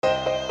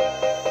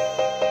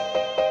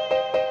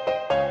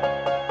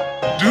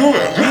Purchase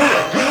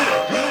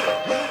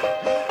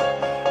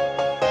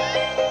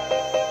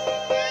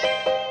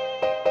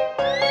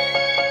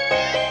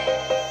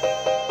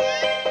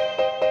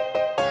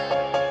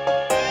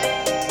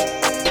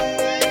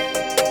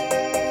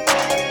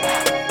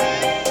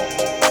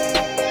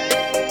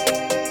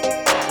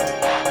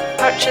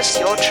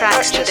your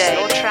tracks today.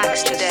 Your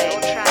tracks today.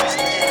 Your tracks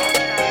today.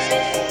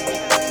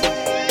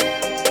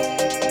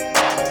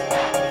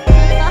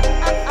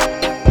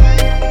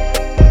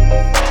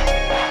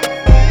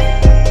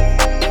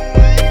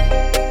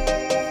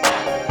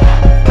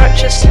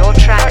 Purchase your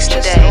tracks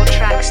today. Your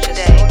tracks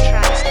today. Your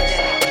tracks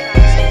today.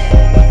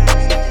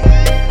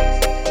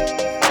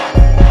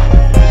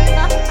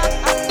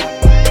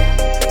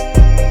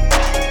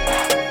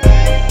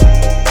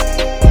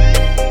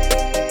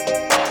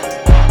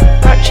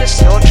 Purchase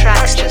your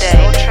tracks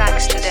today. Your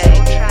tracks today.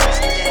 Your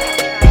tracks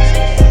today.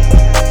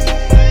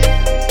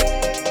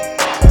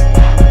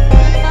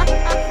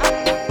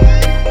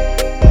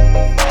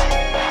 Purchase your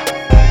tracks today.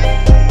 Your tracks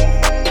today. Your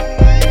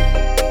tracks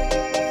today.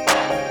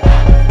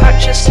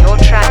 Purchase your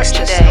tracks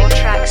today. Your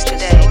tracks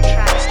today. Your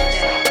tracks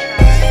today.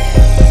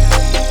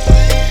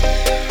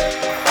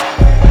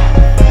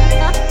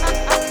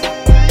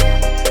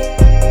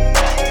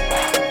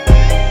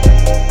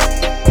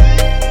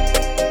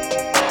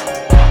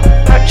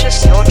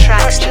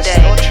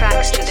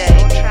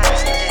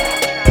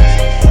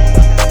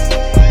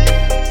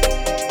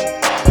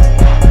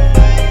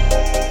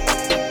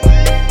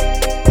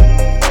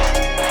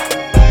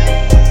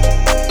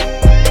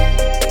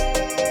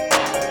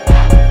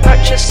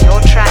 Purchase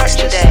your tracks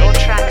today. Your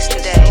tracks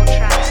today. Your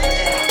tracks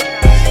today.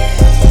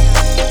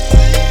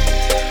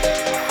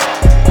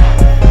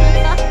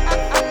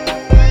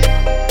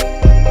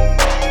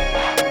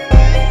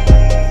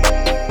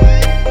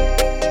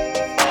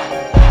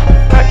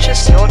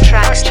 Purchase your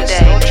tracks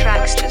today. Your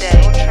tracks today.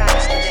 Your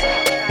tracks today.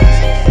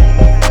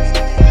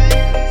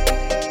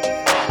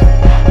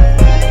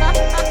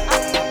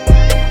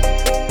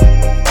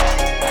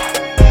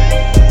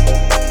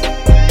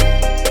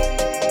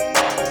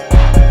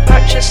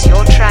 Purchase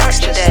your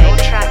tracks today. Your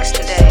tracks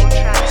today. Your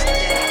tracks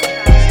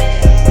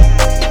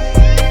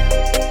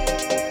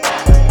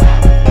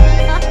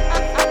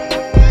today.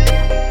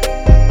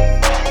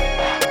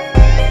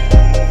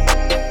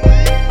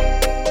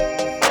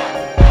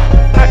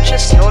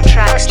 Purchase your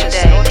tracks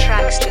today. Your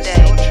tracks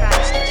today. Your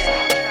tracks today.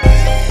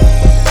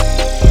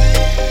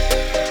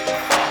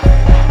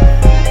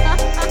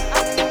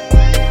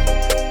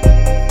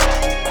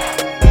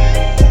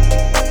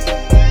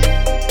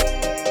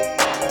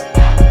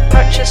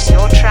 Purchase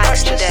your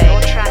tracks today.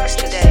 Your tracks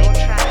today. Your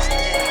tracks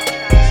today.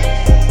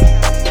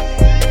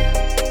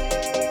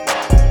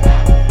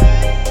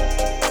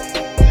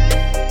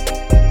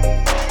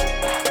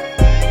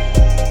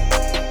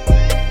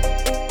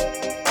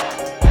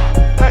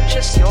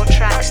 Purchase your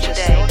tracks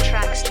today. Your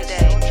tracks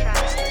today. Your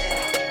tracks today.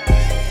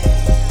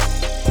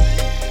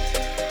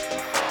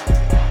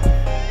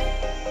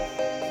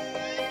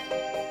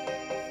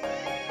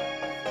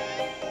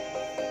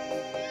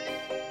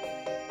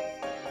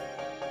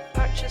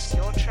 Purchase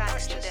your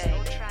tracks today.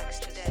 Your tracks